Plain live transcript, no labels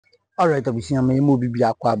Alright, abusia me mo bibia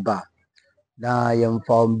akwa ba na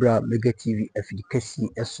yemfa ombra Mega TV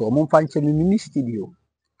afidikasi eso mo mfa nche me mini studio.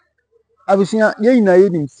 Abusia ye nyina ye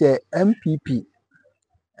nim se MPP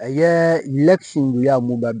election we are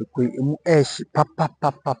mo ba be ko emu esh papa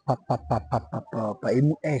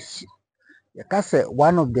emu esh. Ya ka se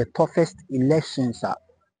one of the toughest elections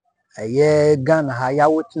Ghana ha ya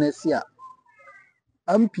witness ya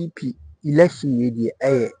MPP election we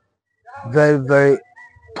dey very very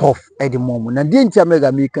tough at the moment. Na dey ntia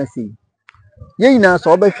mega me can say ye nyina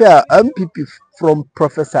so obehwe a MPP from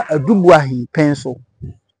Professor Adubuahin Penso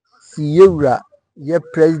si yewura ye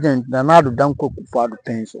president Nana Danko Kufuor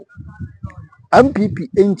Penso MPP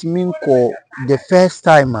entimi nko the first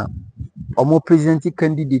time omo president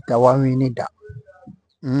candidate awanwe da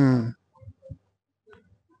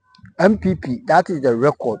MPP, that is the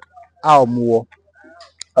record omo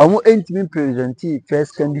entimi present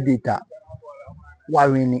first candidate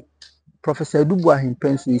awanwe Professor Adubuahin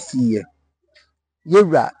Penso esi ye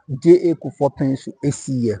yewura JA Kufuor Penso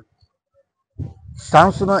esi ye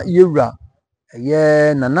Sansona yewura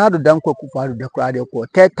Nana Danko Kufuor de kra de ko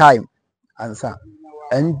third time ansa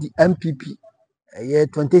and MPP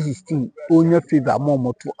 2016 onya favor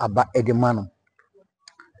momoto aba edemano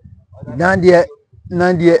na de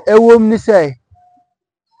ewom ni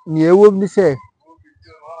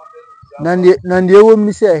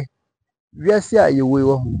say wiase a yewe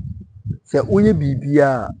wo se onye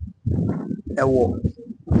bibia ewo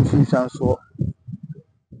nsunsanso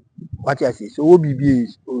what you say so wo bibia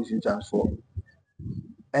nsunsanso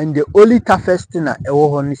and the only toughest thing ewo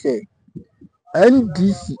ho ni say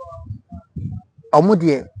NDC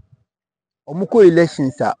omo ko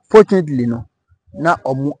elections fortunately no na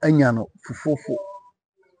omo anya no fufofo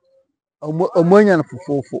omo anya no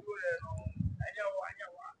fufofo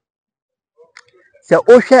se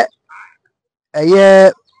ohwe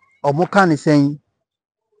omo kan sen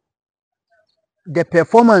the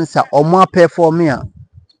performance omo perform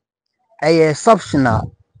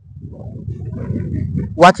exceptional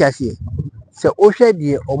what you say se ohwe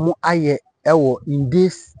de omo aye ewo in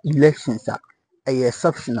this elections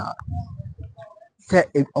exceptional se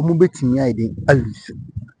omo betimi aide alusu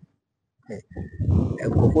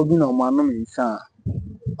ekofo bi na omo anom nsa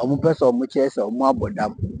omo pese omo chese omo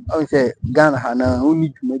abodam on se Ghana ha na oni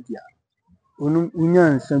dwumadia unya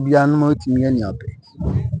nsa bi anom otimi ani ape.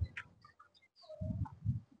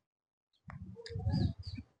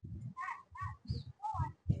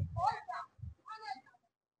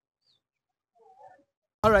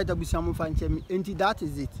 Alright, abusiamu fanchemi enti that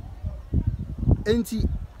is it. Enti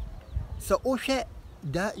so ohwe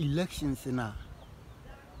da elections na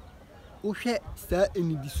ohwe sta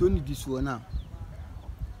enidiso na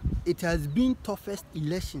it has been toughest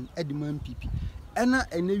election at the MPP ena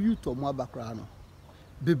ene youth omo abakra no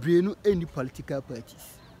bebre no any political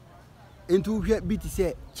parties enti ohwe bi ti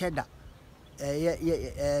say cheddar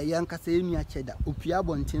yankasa enua cheddar opia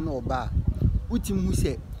bonten na oba utim hu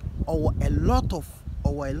say a lot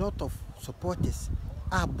of supporters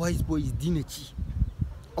are boys dinachi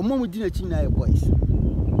omo dinachi na boys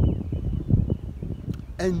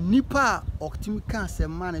and nipa optimi kan se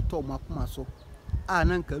man to makoma so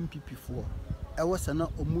nanka MPP for ewo na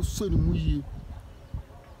omo sori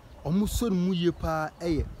mu ye pa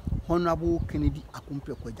Honorable Kennedy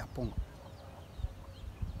Agyapong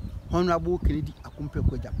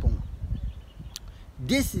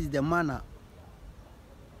this is the manner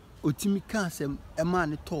otimi kan se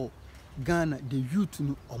man to Ghana the youth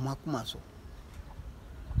no omakoma so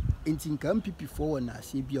enti nka MPP for na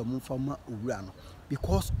se bia omo fama owura no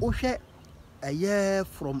because ohwe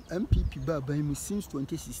from MPP baba him since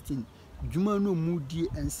 2016 djuma no mudi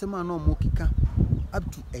ensema no mo keka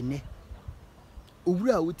up to ene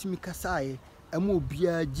owura otimi kasae ema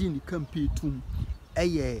obia gini campaign tum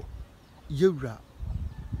yewura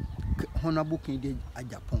Honorable Kennedy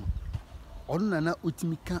Agyapong onna na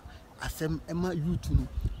otimi ka asem ema youth no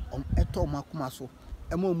eto makoma so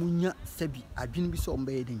ema omunya sabi adwene bi so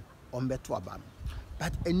ombeyedin ombeto aba no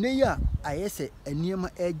but eneya ayese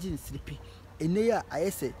eniema egin slipi eneya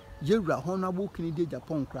ayese yewura Honorable Kennedy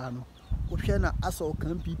Agyapong kra no ohwe na aso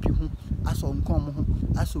kan MPP ho aso nkom ho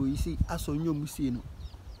aso yisi aso nyomusie no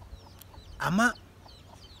ama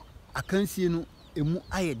akansie no emu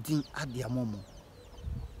ayedin ade amomo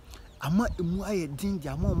ama emu ayedin de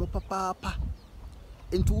amomo papa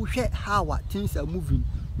into ohwe how things are moving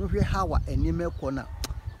no hwe how enema kona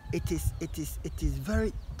it is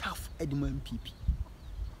very tough at the MPP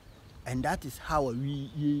and that is how we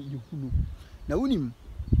you know na unim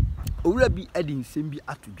owura bi adin sem bi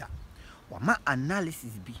atodwa wama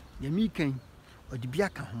analysis bi yemi kan odi bi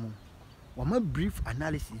aka ho wama brief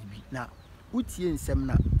analysis bi na utie nsem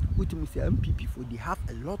na utimi say MPP for they have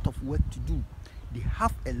a lot of work to do. They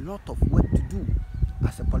have a lot of work to do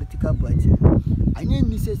as a political party. Anya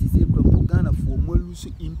ni say Ghana for mo lose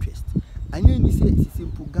interest. Anya ni say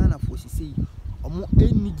Ghana for say omo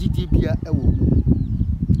eni gidi bia ewo mu.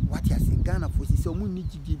 What you say Ghana for say omo ni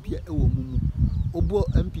gidi bia ewo mu. Obo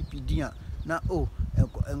MPP dia na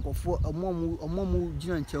enkofo omo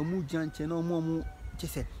gina nche na omo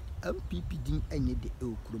chese MPP din enye de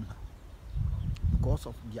ekurum ha because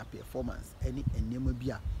of their performance any enema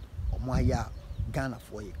bia omo aya Ghana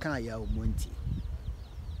for ye kan ya omo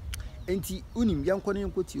enti unim yankɔ ne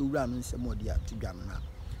yankɔ ti owura no nsɛm ɔde atudwa no na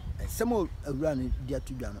nsɛm owura no de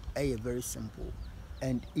atudwa no very simple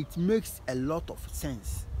and it makes a lot of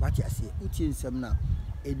sense. What you say utie nsɛm na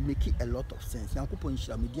it make a lot of sense. Yankopon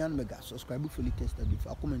share median mega subscribe for latest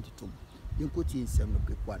before comment to yankɔ ti nsɛm no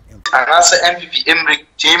quick one anasa MPP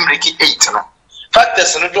emreki 8 no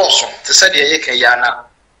factors no dɔso te sɛ deɛ yɛka ya na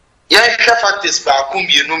yɛhwɛ factors ba ko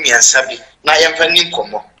mienu miɛnsa bi na yɛmfa ni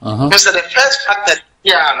nkɔmmɔ so the first factor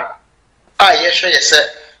ya no yɛhwɛ yɛ sɛ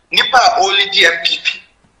nipa only the MPP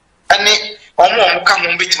ɛne ɔmo ka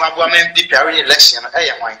ho bitima aboa men MPP awe election no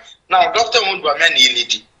wan now Dr. Mudwa men ni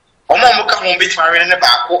lady ɔmo ka ho bitima awe ne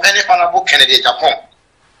ba ko ɛne Hon Kennedy Agyapong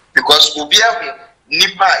because obi ahu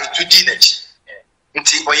nipa etudi nachi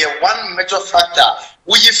nti oye one major factor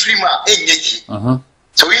we free ma enyeji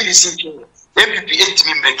so we listen to MPP 8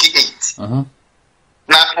 mi break 8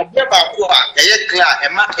 na obi ba ko a ɛyɛ clear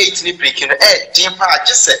ɛma 8 ni break no din pa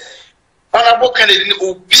agese Hon Kennedy ni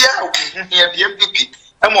obia here the MPP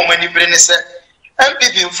emo mani bre ne se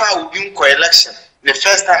MPP mfa obi nko election the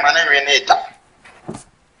first time an enwe na eta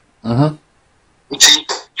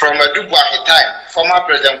from Adubuahi time former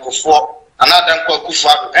president Kufo another Kufo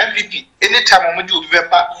MPP anytime omo di obi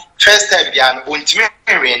bepa first time bia no ontime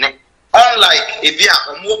enwe ne unlike e bia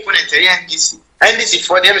omo opponent NDC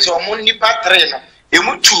for them so omo nipa 3 no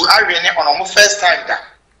emu 2 awe ne omo first time da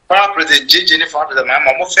former president JJ for the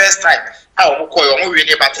mama first time omo koy omo we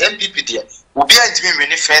ne but MPP there obi antime we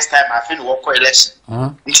ne first time afi no work election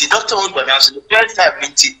nti Dr. Odbo na so the first time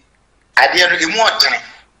nti ade no emu odene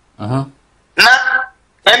na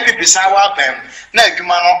MPP sawa bam na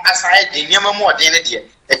adwuma no aside de niam mu odene de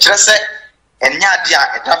e kire se enya ade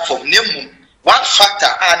a eta from nemu one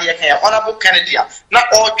factor and ye can Hon Kennedy na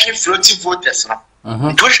all three floating voters no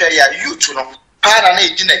to hwe ya youth no para na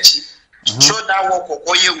ejinachi so that work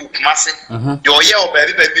okoye wukumase de oye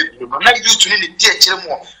obabi no na youth ni di akire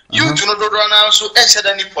mu youth no dodo na so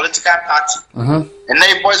ehye ni political party and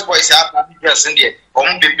na boys are person there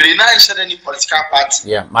bebre na ehye ni political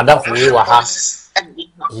party madam we wa ha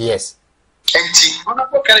yes enti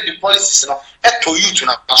Hon Kennedy policies no eto youth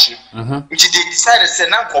na paso which they decided say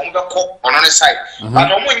na kom be ko on the side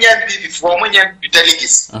but omo nya before omo nya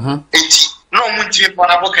delegates enti no omo ntimi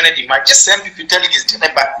Hon Kennedy ma just MPP delegates de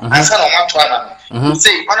ba ansa na omo to ana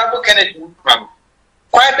say Hon Kennedy program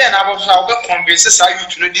kwai be na bo so be convince say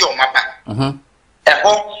youth no di omo ba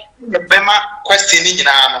eho be ma question ni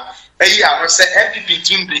nyina no eyi aro say MPP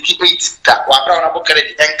team break 8 da wa bra Hon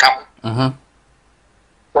Kennedy enkam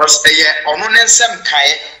was ono nensem kai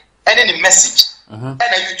any the message and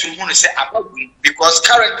you to who say about because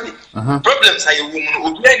currently problems are you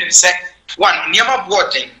woman obi say one niama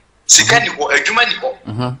boarding sika ni ho adwuma ni ho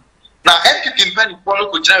na MPP mpani ko no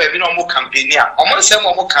ko gina we no mo campaign a omo say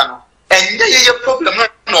mo ka no enye ye problem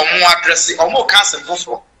no mo address omo ka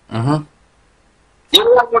semfofo you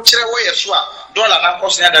want to chere we so a dollar na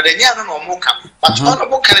cost na da nya no mo ka but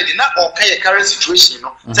Hon Kennedy na o ka ye current situation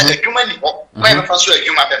no say adwuma ni ho why be so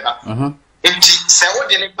adwuma beba enti say wo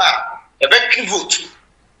de ne ba e be twi vote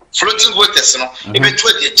floating voters no e be to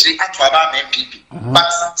de chiri ato aba MPP but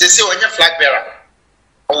say onye flag bearer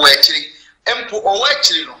o we chiri empo o we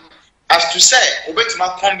chiri no as to say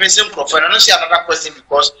obetima convincing professor no see another question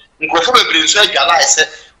because nkrofo bebre so adwala say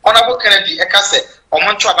Hon Kennedy e ka say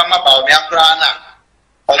omo nto aba ma ba o me akra na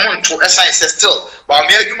omuntu essence still ba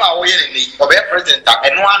me adwuma wo ye ni obe president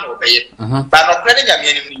eno an obeye ba no credit ya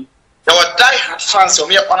me ni there were die hard fans o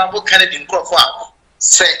me Hon Kennedy nkrofo a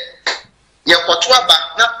say ye kwoto aba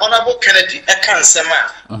na Hon Kennedy e kan nsem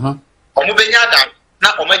a omo benya da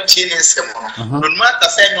na omo tie ni nsem no no matter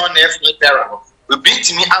say no na efe bearer we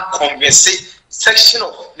beat me and convince section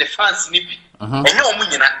of the fans ni bi enye omo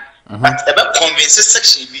nyina but e be convince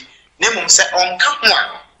section bi nemum say on ka ho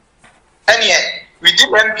a ene we did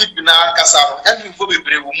MPP na kasaro MPP for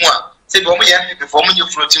bebre wo mu a say be omo ye MPP for omo ye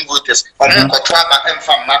floating voters omo kwoto aba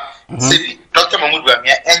emfam na say Dr. Mahmoud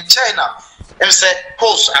Bamia and China say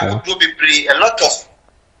post I would be a lot of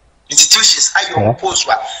institutions I post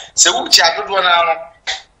wa say wo chi adodo na no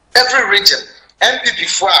every region MPP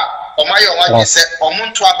for Omayo one said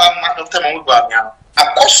Omuntu Abama Dr. Mahmoud Bamiano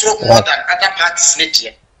across more than other parties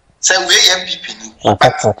nature. Say we MPP but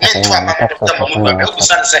net to Abama Dr. Mahmoud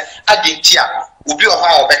Bamiano say Adentia will be a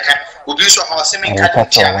how becker will be so how semi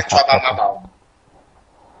Adentia to Abama.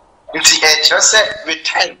 Just said with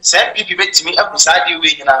time, some people bet me up beside you,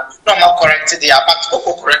 you know, no more corrected the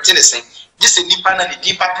but correcting the same. Just a deeper and a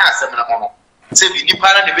deeper pass. Say we deeper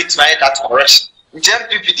and a bit by that correction. Jump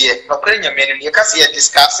people there, Ukrainian men, you can see a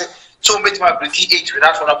discuss it. So much my British age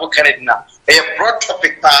without Hon Kennedy now. A broad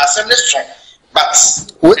topic pass and this strong. But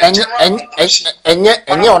and yet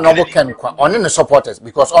honorable Ken on the supporters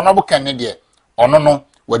because honorable Kennedy or no,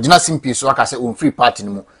 we did not simply so like I said, free party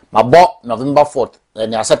anymore. My boy November 4th,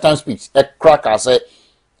 and the acceptance speech, a cracker say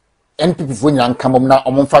NPP for young come up now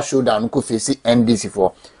on first showdown could face NDC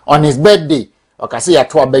for. On his birthday, like I say at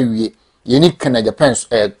 12 baby. You need Canada Japan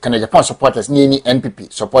supporters, any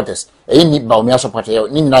NPP supporters, any Baumia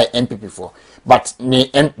supporters, need NPP for. But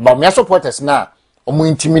Baumia supporters now, omu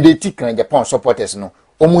intimidate Canada Japan supporters no.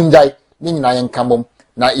 Omundai, ni na yen kambom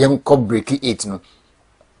na yen ko break 8 no.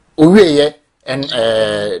 Uwe and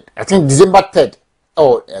I think December 3rd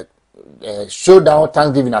showdown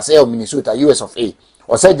Thanksgiving as Minnesota US of A.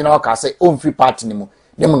 Or say general ka say own free party ni mo.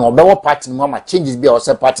 Dem no be party ni mo ma changes be or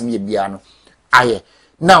say party ni bia no. Aye.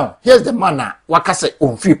 Now, here's the manner waka say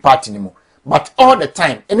on free party anymore. But all the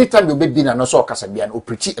time, anytime you be na no so kasabian or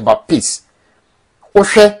preach about peace.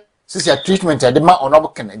 Oshe, since your treatment at the man on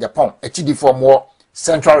Oboken in Japan, HD for more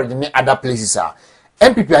central region other places are.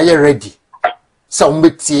 MPP are you ready? Some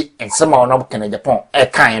bit tea and some on Oboken in Japan, a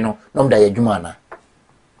kind no da yajumana.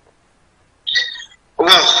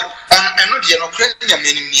 Well, I know the Ukrainian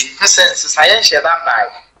meaning, society share that by.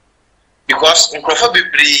 Because within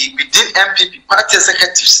MPP party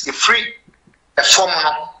executives, a free, a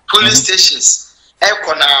former police stations, said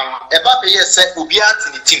Ubiat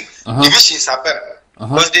in the team, divisions are better.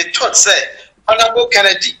 Because they thought, say, Honorable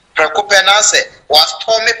Kennedy, Precopena was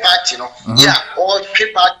Tommy party, yeah, all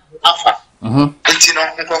three party alpha. And you know,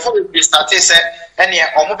 we started, say, and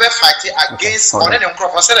yeah, or mobile fighting against on any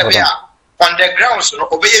professor on the grounds,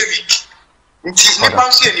 obey a week.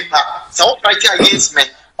 So fighting against me.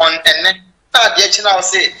 On and then the channel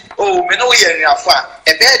say, oh, me know you're a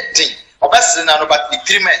bad thing, or best than about the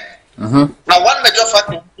 3 men. Now, one major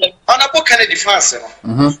factor, Honorable Kennedy France,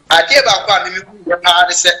 I gave out me,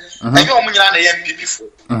 said, and you are an MP before.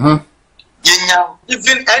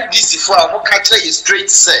 Even NDC for our catcher is straight,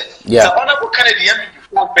 say, the Honorable Kennedy MP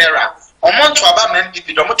before Bearer, or more to about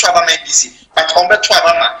MPP, don't to about NDC, but on the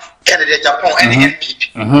Twabama, Kennedy Agyapong, and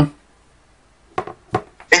MPP.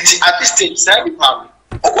 At this stage, say,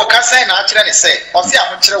 Oko kasa na achire say o se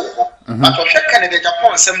amochire wo but o hwe Kennedy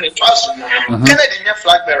Agyapong sem ne twaso Kennedy nya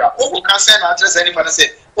flag bearer oko kasa na achire say ni fa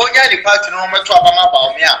say onya ni party no meto abama ba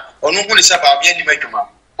o me a onu hu ni se ba o me ni madwuma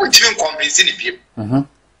o timi convince ni biem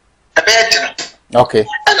okay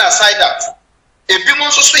and aside that if you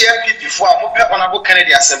want to see MPP before mo pe Honorable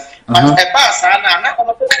Kennedy asem but e ba sa na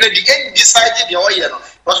Honorable Kennedy en decide the oye no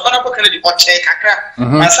because Honorable Kennedy o che kakra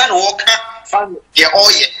asa na wo ka fan the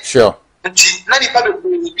oye sure. Nani pado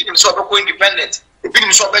be so be independent e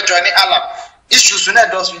be so be join alarm issues na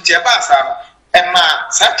dos with your boss e ma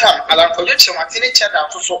satam alarm for you matini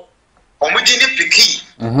cheda so omudi ni piki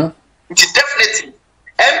definitely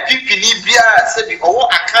MPP ni bia say be owo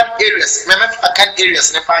account areas account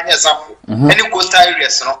areas na fa example any coastal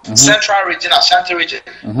areas no central region Ashanti region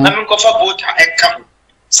na me kofa both and come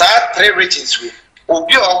sa 3 regions we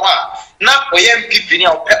obi owa na MPP ni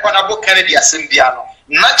o Honorable Kennedy asem bia no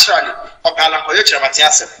naturally opala ko yo chiramatia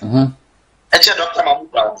asem eche Dr.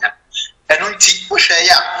 Mahmoud Bawumia enunti ohwe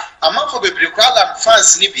ya amafo bebre kwala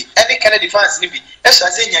fans ni bi any Kennedy fans ni bi e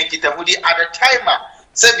sha say nyankitahudi at the time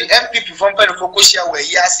say the MPP from pen for koshia we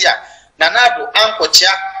yasia nanado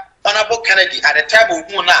ankocha Honorable Kennedy at the time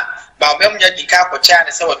ohu na Bawumia nya dika akocha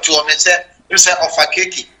ne say otu o me say offer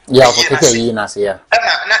keki yeah offer keki yi na say na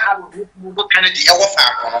Honorable Kennedy e wo fa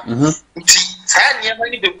akono nti sa nyema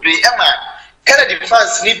ni bebre Kennedy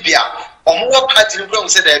fans ni bia omo party ni bro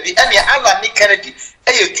say that be any ala ni Kennedy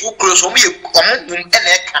too close omo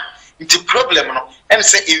ena eka nti problem no em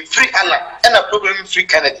say in free ala ena problem free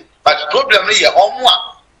Kennedy but problem no ye omo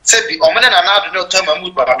a say be omo na na ado no time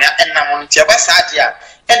Mahmoud Bawumia ena mo nti aba sa dia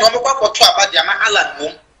ena omo kwa to aba dia ma ala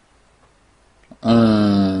no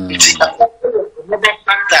nti omo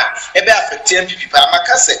factor ebe affect MPP pa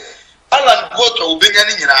makase ala go to obenya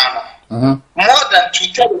ni nyina no more than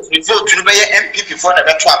 2/3 vote to be MPP for the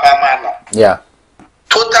better Abama. Yeah.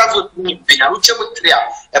 Total vote ni be na uche mo 3 a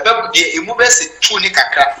ebe de emu be se 2 ni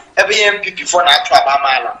kakra ebe MPP for na to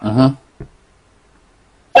Abama.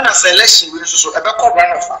 and a selection will so a backup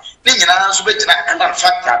run of being an answer to an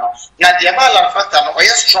factor. Now the amount factor or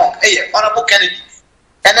strong, Honorable Kennedy,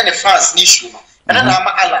 and then the France issue. And then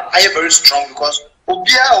I am very strong because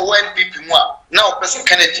Obia when people now President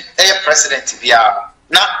Kennedy, president, we are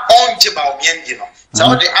now on Jibao Yendino.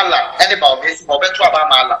 So the Allah, any about me, or better about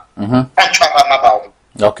Mala, and Trabama.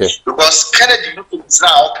 Okay. Because Kennedy is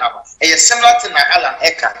now similar to Alan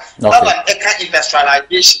Eka. Alan Eka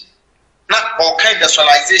industrialization. Not all kind of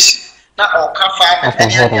industrialization. Not all farming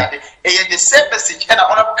and any other. The same message and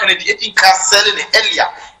Honorable Kennedy in selling the area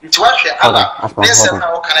into Allah. This is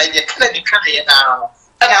now Canadian Kennedy now.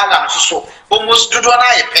 And Alan so almost do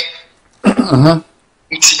an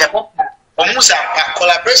it's almost a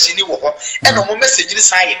collaboration and a message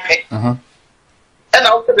inside and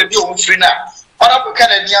I'll be able to free now. Honorable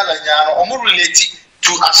Kennedy Agyapong related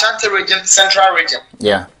to Ashanti region, Central region.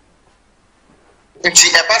 Yeah.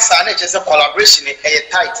 It's a collaboration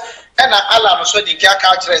tight. And Allah so the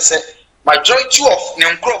culture say majority of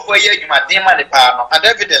Nemkro for you might demand the power and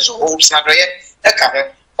evidence holds Nagoye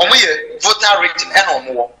Eka voter region and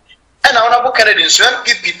more. And Honorable Kennedy so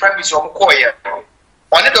give premise of Koya.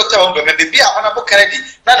 One doctor will be Honorable Kennedy,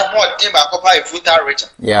 none more team by voter region.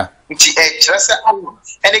 Yeah.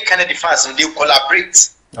 Any Kennedy fans and they collaborate.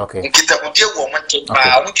 Okay. Kita udia woman to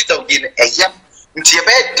kita udia ayam. Nti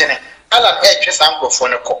ebe dene. Alan just am go for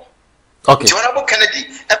no call. Okay. Honorable Kennedy,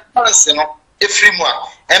 parents no every one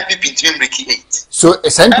MPP team Ricky 8. So a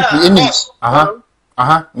MPP in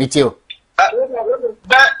me too.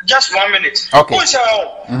 Just 1 minute. Okay.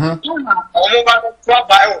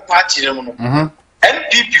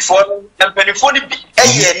 MPP for the be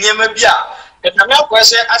near Bia. The Tamil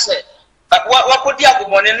question I said, what could you have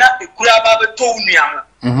one in that? Could have a tone.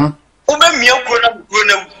 But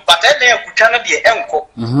then could cannot be uncle.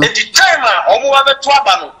 At the time, almost a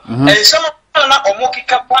twabano, and some of Moki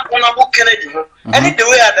Kappa, Honorable Kennedy, and the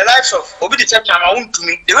way the lives of Obi Chapman to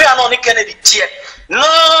me, the way I know Kennedy cheer. No,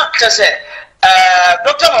 say,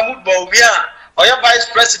 Dr. Mahmoud Bobia. Or your vice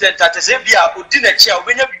president at Zebia who didn't chair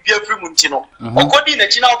when you be a Primuntino, or Codina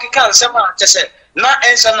China can say, na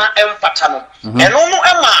answer na empatano. And no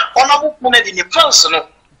Emma, Honorable Kennedy in the personal,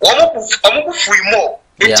 or free more.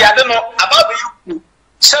 It's I don't know about you.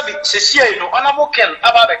 Sabi, Cecilia, no Honorable Ken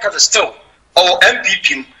about the Kazasto or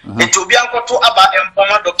MPP, it will be uncle to about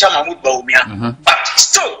Empoma Dr. Mahmoud Baumia. But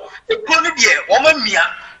still, the quality woman mia,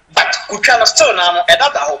 but could tell us still now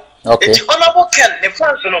another hope. Okay. It's Honorable Ken, the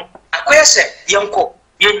personal. Akwese yanko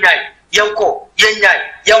yanko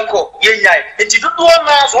yenyai enti dodo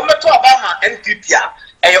na so meto abama NPP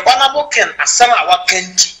a Honorable Ken asama wa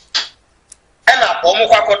kenti ena omo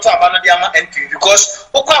kwa koto abana dia ma NPP because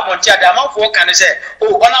okwa abonti ade amafo kan say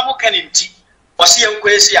oh Honorable Ken nti osi yanko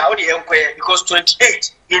esi a odi yanko because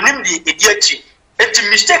 28 enim di ediachi enti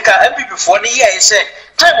mistake a NPP for ne year say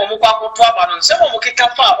time omo kwa koto abana nse omo keka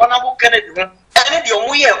fa Honorable Kennedy ho ene di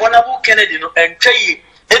omo ye Honorable Kennedy no entwaye.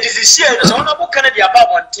 It is this year, the Honorable Kennedy about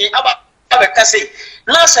one thing about Abekase.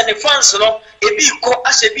 Last and the France, no, a be co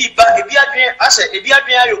as a be bad, a be as a be a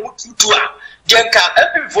Jenka,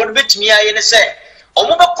 every vote bet me, I say.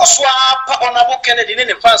 Omoba Koswa, Honorable Kennedy in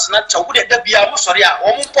the France, not to would it be a Musoria,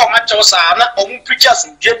 Omo Machos, Omo preachers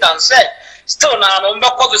in Jetan said. Still now, no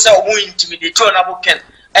matter say Omo intimidate Honorable Ken,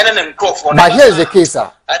 and then go for. But here's the case, sir.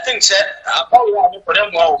 I think, sir,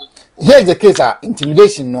 here's the case, sir.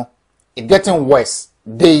 Intimidation, no, it's getting worse.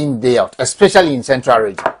 Day in, day out, especially in Central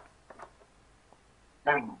region.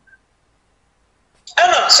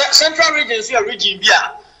 Central region is your region,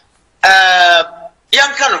 young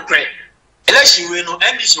kind of great. Election we know,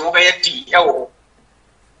 and this over a tea.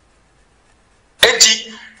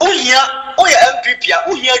 MPP, who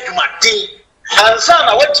here you might day, and son,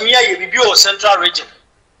 I went to me a review of Central region.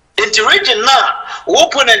 In the region now,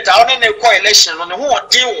 opponent out in a coalition on the one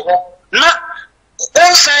deal, not.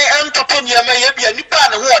 Say and Caponia may be a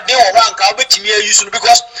Nipan who are there around Calbetimia usually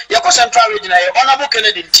because your Central region, Honorable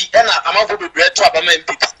Kennedy and I'm over the bread to Abama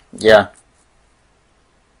people. Yeah.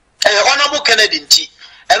 Honorable Kennedy tea.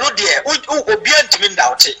 And oh dear, who will be intimate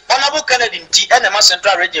out it. Honorable Kennedy tea and a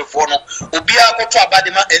Central region for no will be able to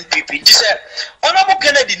Abadima NPP. She said, Honorable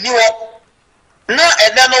Kennedy knew no,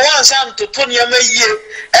 and then one son to 20 year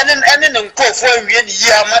and then call for a year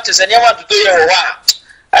matters and you want to do your work.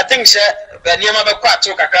 I think sir, when you have a quite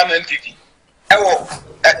talk MPP.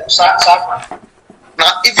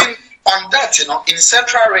 Now, even on that, you know, in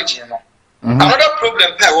Central region, another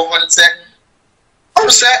problem there was say, oh,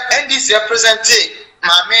 sir, NDC representing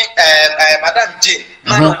Madam J.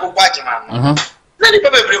 None of Wajiman. Many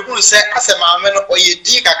people who say, as a man or ye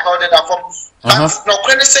dig accorded from, but no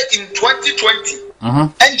credit say in 2020,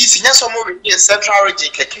 NDC nya some in central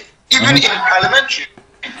region keke even in parliamentary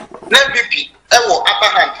NPP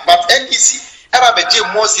upper hand but NDC eba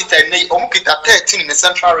beje more seat and nay omukita 13 in the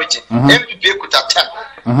central region MPP kuta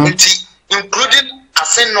 10 including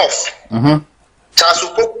Asen North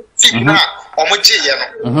Chasupo Figna omoje ye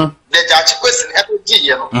no the judge question epoje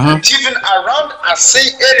ye no even around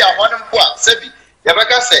Asen area one mpo sebi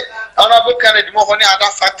yabaka say honorable Kennedy mo honi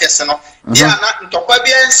other factors no dia na ntokwa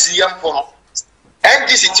bia nsi yempo no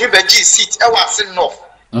NDC beje seat e wa Asen North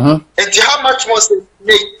and how much more say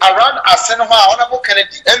around Asen ho honorable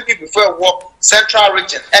Kennedy MP before work central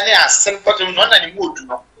region any Asen bottom no na ni mood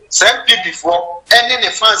no some people before any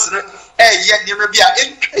the fans ye nyema bia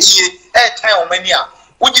entwaye time omania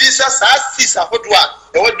ujiri sa sisa hodwa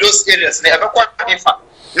those areas na ebekwa nifa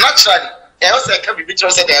naturally e also can be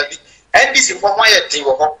bitter say there be NDC for why dey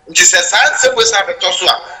wo ho nti say say we say beto so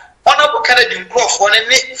a honorable Kennedy Nkrof for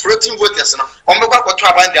any floating voters no ombekwa kwato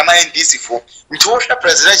aban dia NDC for nti wo hwe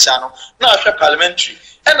presidential no na hwe parliamentary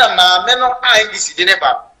na ma me no NDC dey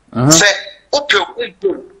never say ope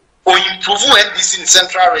or improve NDC in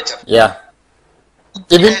central region. Yeah.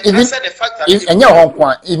 Even in your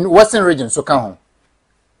home in western region, so can home.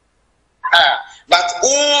 But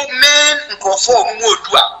all men perform more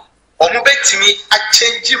dua or bet me a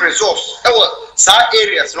change results. Some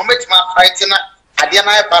areas no make my fighting at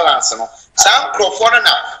the balance. Some crofona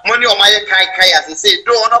money on my kai as I say,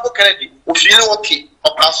 do honorable Kennedy, who feel okay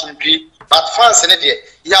or person be, but fans in it,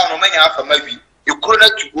 yeah, no many half maybe you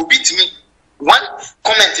couldn't to beat me. One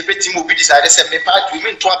comment about him will be decided. Say, me part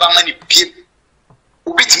women to about money.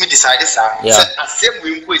 Will be to me decided, sir. Same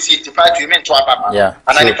we will see the part women to about. Yeah.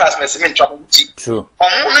 And I pass my cement trouble. True.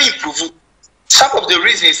 Only improve. Some of the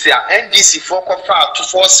reasons here NDC for far to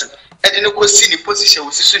force and then go see the position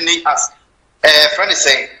which is need as friend is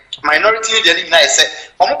saying minority the living I say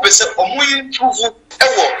almost improve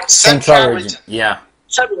central region. Yeah.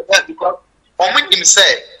 Because him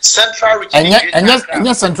say central region and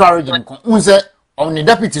yes central region unze on the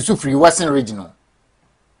deputy so free western region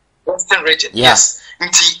yes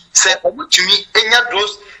nti say omutumi enya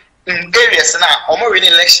those areas na omo win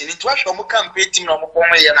election it was omo campaign team na omo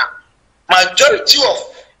form here na majority of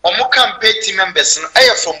omo campaign team members no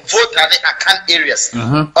are from vote and account areas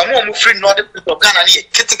omo free northern people Ghana ni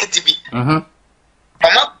kitikiti bi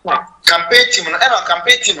Oma campaign team no and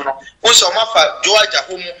campaign team no also Omafa George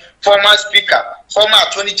Agyapong former speaker former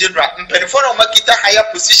attorney general before Omakita higher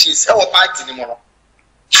positions e party ni mo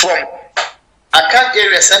from account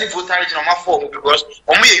areas and voter region Omafa because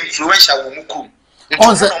omo influential wo mukum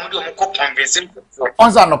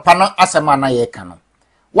onza no pano asema na ye ka no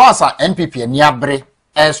wasa NPP ni abre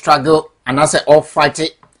struggle and I say all fight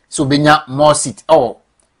so benya more seat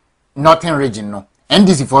northern region no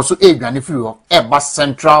NDC for so Gani free of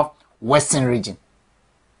central western region.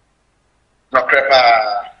 No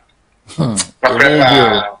crepa.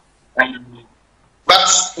 But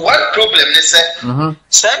one problem is that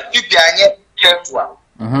some people are careful.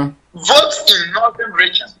 Vote in northern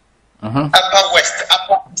region, upper west,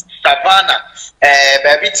 upper Savannah,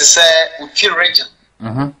 baby to say Uti region,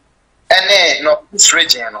 and then northeast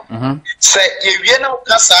region. Say if you know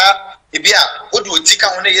Kasa. Ibia odu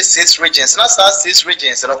otika one ye 6 regions na 6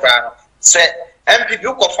 regions no kwa say MPP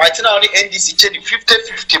ko fighting on the NDC che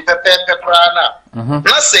 50-50 pepe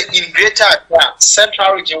na say in greater Accra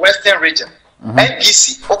central region western region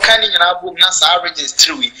NDC okani nyina bo na sa regions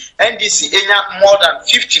 3 NDC enya more than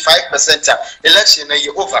 55% election na ye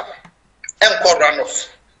over enko runoff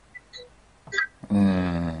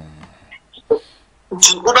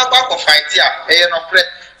uba kwa fight ya no pre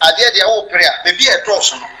ade de wo pre baby e draw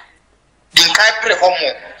so no Dinkai pre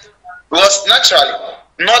homo was naturally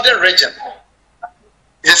northern region.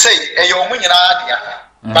 They say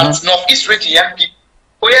but northeast region young people.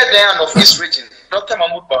 We are there northeast region. Dr.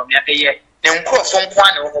 Mahmoud Bawumia eye nkro fon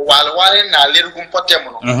kwan no wale na lerugun potem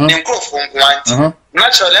no nkro fon kwan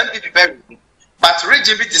naturally MPP very but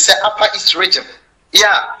region be say upper east region.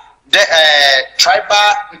 Yeah, the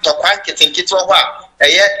tribal ntokwan ketinkiti ho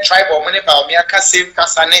a tribal money Bawumia ka same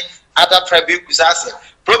kasane other tribal kusase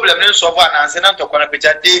problem no so far na answer na to kwana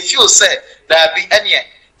peja they feel say that be any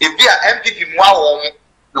if be a MPP mo awon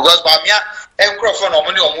because Bawumia encrof on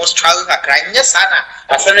money almost travel kakra nyesa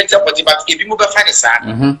na afenete party but ebi mo be fani sa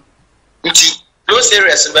nti those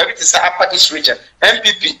areas where it is upper east region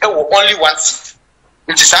MPP only one seat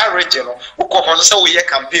nti sa region no uko ho so we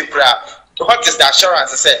campaign pra to what is the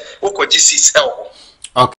assurance say uko GC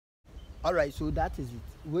okay all right so that is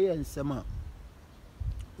it we and Sema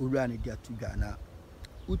urani dia to Ghana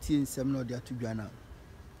uti nsem no de to Ghana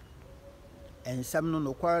ensem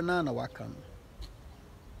no kwara na waka no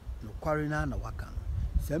no kware na waka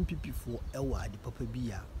no some people for ewa ade papa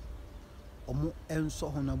bi a omo enso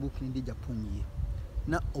Hon Kennedy Agyapong ye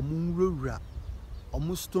na omo nwura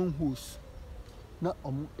omo stone house na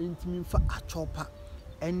omo entimi mfa achopa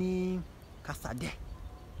any kasade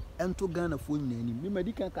ento Ghana fo nyani me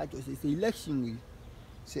medical ka cho say election we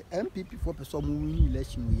say MPP for person mo win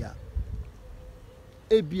election we ya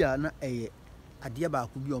ebia na ade ba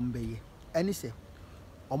ko bi ombeye eni se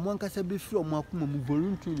omo nkasa be firi omo akoma mu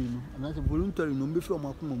voluntary no na se voluntary no be firi omo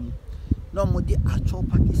akoma mu na omo de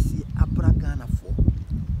achopa kesi abra Ghana fo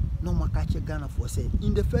no makache Ghana for say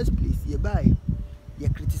in the first place ye buy ye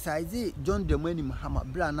criticize John Dramani Mahama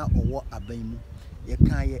bra na owo aban mu ye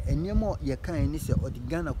kan ye enemo ye kan ni se odi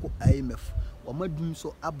Ghana ko IMF o madum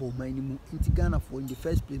so abo man ni mu inti Ghana for in the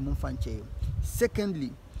first place mu fanche.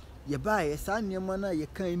 Secondly ye buy ye sa enemo na ye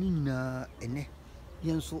kan ni nyina ene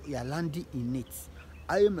ye nso ya land in it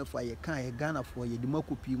IMF ye kan ye Ghana for ye di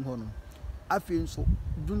makopi hono afi nso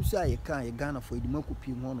dum sa ye kan ye Ghana for ye di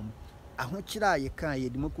makopi hono ahokyira ye kan ye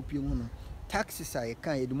di makopi hono taxes ye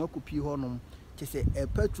kan ye di makopi hono te se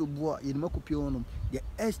petrol bo ye di makopi hono the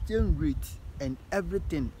exchange rate and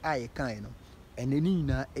everything ye kan no ene ni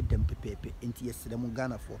nyina edem pepepe enti ye sere mu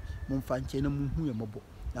Ghana for mo fanche na mu hu ye mobo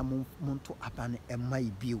na mo nto abane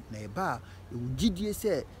emai biu na eba e wugidie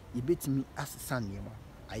se ye betimi asesa niema.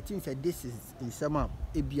 I think that this is in some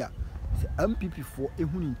ebia MPP for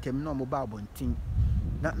ehuni ntem na mo ba abontin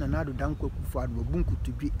na nanado danko kufa do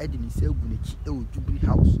bunkutudwi edini se agunechi e o Jubilee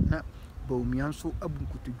House na bawumia so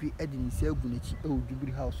abunkutudwi edini se agunechi e o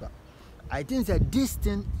Jubilee House. I think that this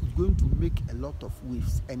thing is going to make a lot of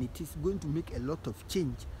waves and it is going to make a lot of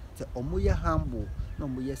change. So omoye humble no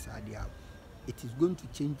moye sadia, it is going to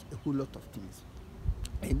change a whole lot of things.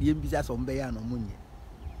 And yembisa sombeya no munye,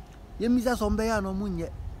 yembisa sombeya no munye,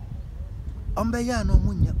 ombeya no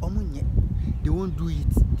munye omunye. They won't do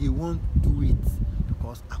it. They won't do it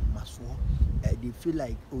because they feel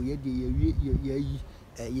like oh yeah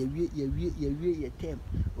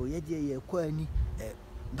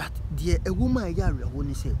but the woman yare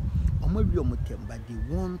woni say omawi omotem but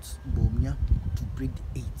they want Bomia to break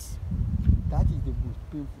the 8. That is the most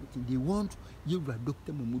painful thing. They want you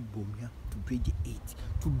Dr. Mahmoud Bomia to break the 8.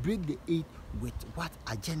 To break the 8 with what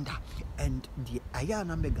agenda? And the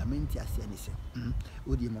ayana megamenti asiani say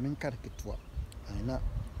odi mamen kariketwa na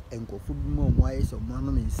enkofu bi mo ayi so mo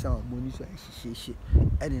no mensa mo ni so ahihyehe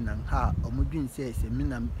ene nan ha omodwin say me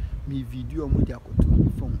na me video mo di akoto ni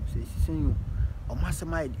phone say sisenyo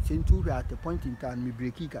omasema sentu at the point in time me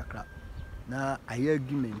breaki kakra na ayi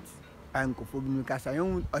argument enkofu bi no kasa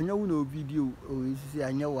anyo no video o isi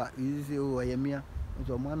anyawa isi o yemia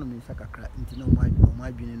so mo no mensa kakra nti na mo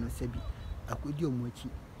adwene no sebi akodi omo achi,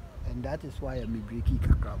 and that is why me breaki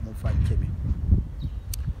kakra mo fa cheme.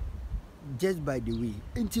 Just by the way,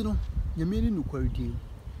 intino nyameni nukwari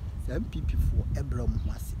some people for Abraham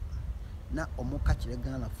Wasi na omo ka kire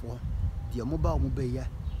Ghana for the omo ba omo be ya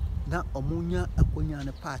na omo nya akonya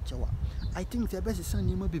ne pa achewa. I think the best is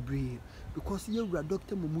nima bebre because you were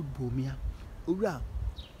Dr. Mahmoud Bomia owura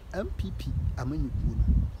MPP amanyuku.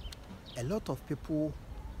 A lot of people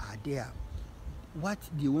are there. What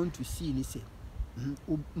they want to see is say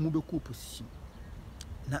mubeku position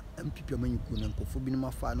na MPP amanyuku na nkofo bi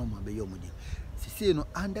ma fa no ma be yomode sisi no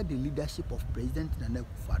under the leadership of President Nana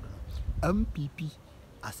Akufo-Addo MPP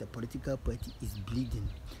as a political party is bleeding.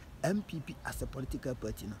 MPP as a political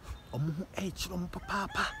party no omo ho e chiro mo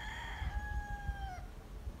papa,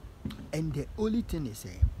 and the only thing is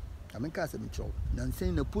say ameka se me chiro na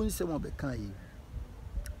nsen na ponse mo be kan yi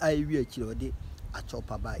ai wi chiro de a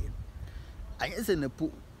chopa bae anye se na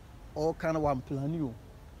po all kind of one plan you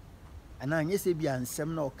and I say be an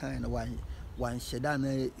sem no kind of one sheda na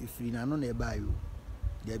ifiri na no na e ba yo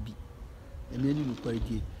there be e me ni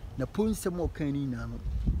quality na ponse mo kan ni na no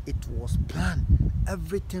it was planned,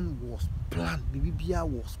 everything was planned, bibia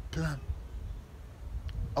was planned.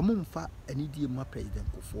 Amumfa anidi ma president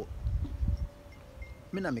Kofo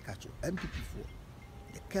me na me catch MPP for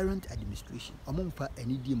the current administration amumfa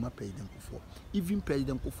anidi ma president Kofo, even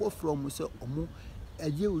president Kofo from say omo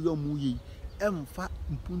aye uyo mu yi emfa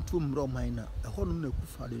mpuntu mro man na ehonu na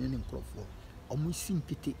Akufo-Addo ne nkrofo omo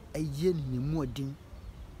simpete aye ni mu odin.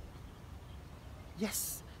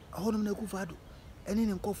 Yes, ehonu na Akufo-Addo ene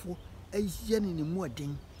ne nkofo aye ni mu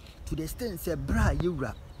odin to the extent say bra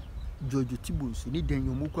yewura Jojo Tibunsu ni den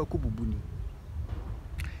yomuko akobubuni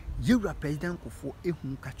yewura president Kofo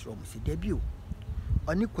ehun ka kiro mo se debio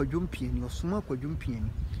oni kwadwompie ni osoma kwadwompie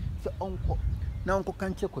ni se onko na onko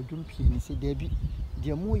kanche kwadwompie ni se debi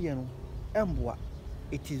de mo ye no emboa.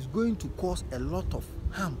 It is going to cause a lot of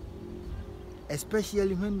harm,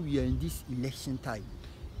 especially when we are in this election time.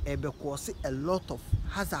 cause a lot of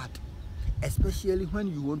hazard, especially when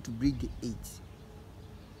you want to break the 8.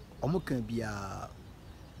 Omo can be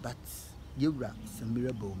but yewra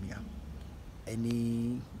Samira Bomia.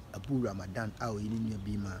 Any Abu Ramadan au in your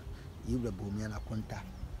bima, yewra Bomia na konta.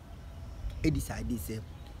 They decided say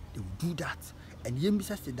they will do that. And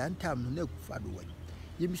Yemisa said that time no far away.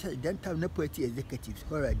 Yemisa that time no party executives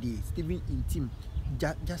where are they? Stephen Intim,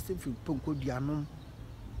 Justin Ponko Dianom,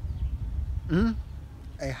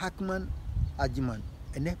 a Hackman Ajiman,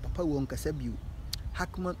 and then Papa Wonka Sabu.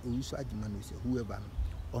 Hackman also Ajiman will say whoever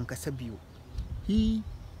Wonka Sabu. He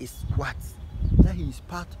is what? Now he is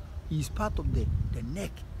part of the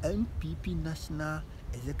NEC NPP National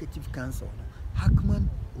Executive Council. Hackman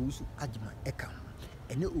also Ajiman Ekam.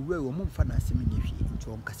 And no way woman finance me into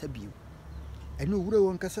Wonka Sabu. And no way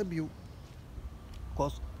Wonka Sabu.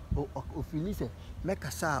 Cause of Phyllis, make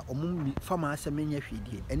a sa or mummy farmer semenya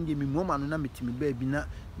fidi, and give me woman na me baby na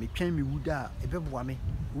me train me wooda, a bebwame,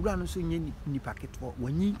 run so ni packet for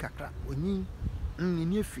when ye cacra, when ye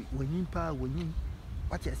near free, when ye pa, when ye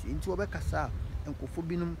watches into a becassa, and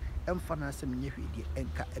cofobinum, and finance semenya fidi, and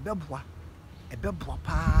a bebwa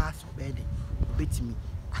pass or bedding, bet me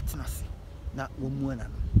at nasi, not woman.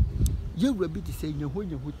 You will be to say your when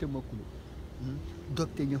you hoot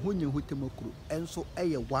Dr. Nyahonya Hutemokru, and so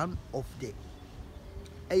one of the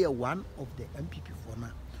MPP for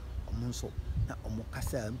now. Omonso na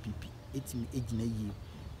omokasa MPP etimi ejina yi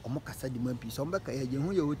omokasa di MPP so mbeka ya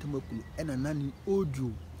Nyahonya Hutemokru ena nani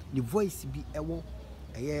audio the voice bi ewo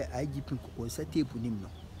eye IGP ko se tape nim no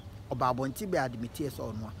obabonti be admit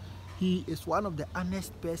so no he is one of the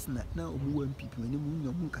honest person na omu MPP ni mu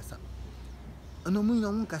nyamu kasa ana mu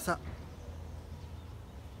nyamu kasa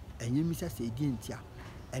and you miss a say dintia,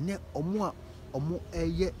 and then omo a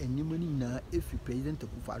year and you money na if you president of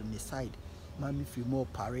the side, mammy feel more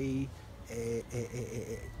pare,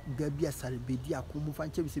 Gabi a Sarabedia cum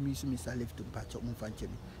fanchemi, Miss I left to patch up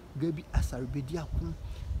Mufanchemi, Gabi a Sarabedia cum,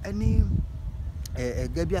 any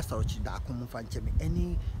Gabi a Sarchi da cum fanchemi,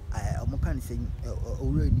 any Omokan saying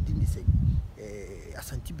already didn't say a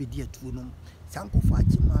Santibedia tunum, Sanko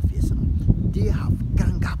Fachi Mafia, they have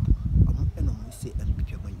gang up, and say and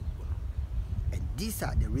and these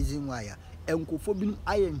are the reason why enkofobin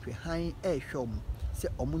iron behind a show say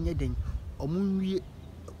omunye den omunwie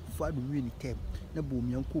for the win term na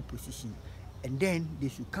bomianko position and then they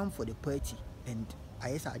should come for the party and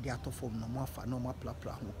ayesa ade atofom no mo afa no mo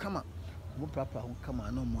plapla ho kama mo plapla ho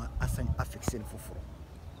kama no mo asan affixing foforo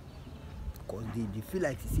because they feel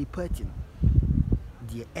like say party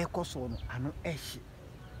the ekoso no ano esh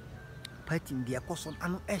party the ekoso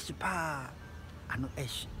ano esh pa ano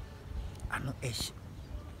esh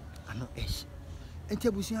and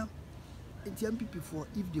Tabusia, and MPP for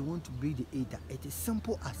if they want to break the 8, it is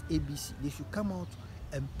simple as ABC. They should come out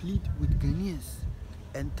and plead with Ghanaians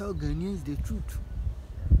and tell Ghanaians the truth.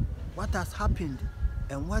 What has happened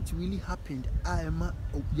and what really happened. I am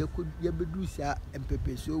Yabedusa and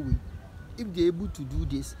Pepe Sowi. If they're able to do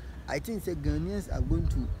this, I think the Ghanaians are going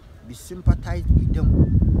to be sympathized with them.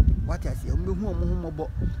 What I say,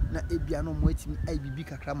 na ebiano moetim IBB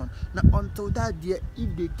kakraman. Now until that day,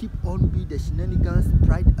 if they keep on be the shenanigans,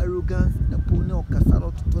 pride, arrogance, na pone or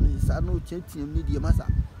kasaro to turn insano chenty media massa,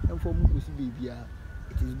 and for mukusi baby,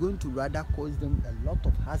 it is going to rather cause them a lot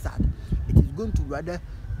of hazard. It is going to rather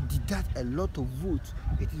deduct a lot of votes.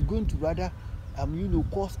 It is going to rather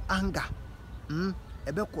cause anger.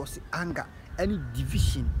 Ebe cause anger. Any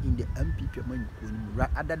division in the MPP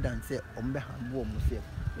rather than say ombehambo omse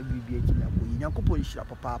ebibi etina ko nyankopon hira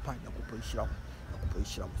papa nyankopon hira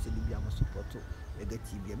se libia mo support ega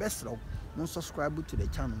TV besraw mo subscribe to the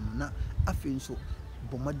channel na afei nso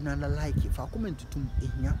bomadina na like fa comment tum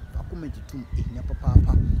ehia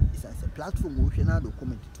papa is as a platform wo hwe na do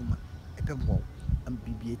comment tum epembo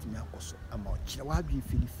MPP etina akoso ama kire wadwe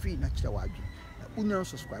feel free na kire wadwe na unya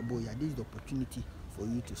subscribe ya this is the opportunity for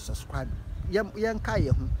you to subscribe. Yanka ye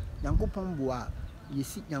ho Nyankopon boa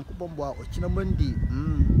yesi Nyankopon boa okina mandi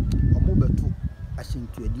omo beto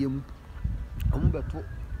asentuadie mu omo beto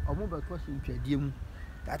asentuadie mu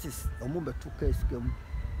that is omo beto kasikam.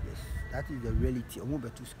 Yes, that is the reality. Omo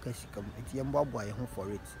beto kasikam enti yembo aboa ye ho for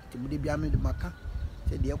it ti mu de bia me de maka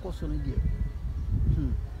se de ekoso no de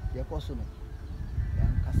de ekoso no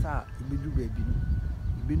yankasa ibedu baabi no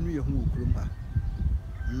ibenu ye ho okurum ha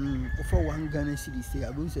offer 1 Ghana cedi say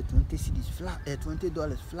I say 20 cedis flat,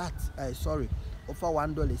 $20 flat. Sorry, offer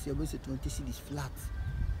 $1 say I say 20 cedis flat.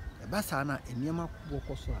 Basana eniema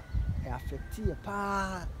kuboko so a affect ye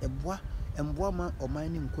pa emboa ma o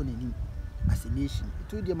mining koneni as a nation.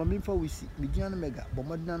 To the mamimfa we see median mega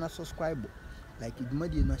bomodina na subscribe like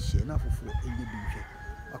idumadi na share na foforo enye bi hwe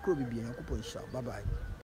akro bibi nyankopɔ nhyira bye bye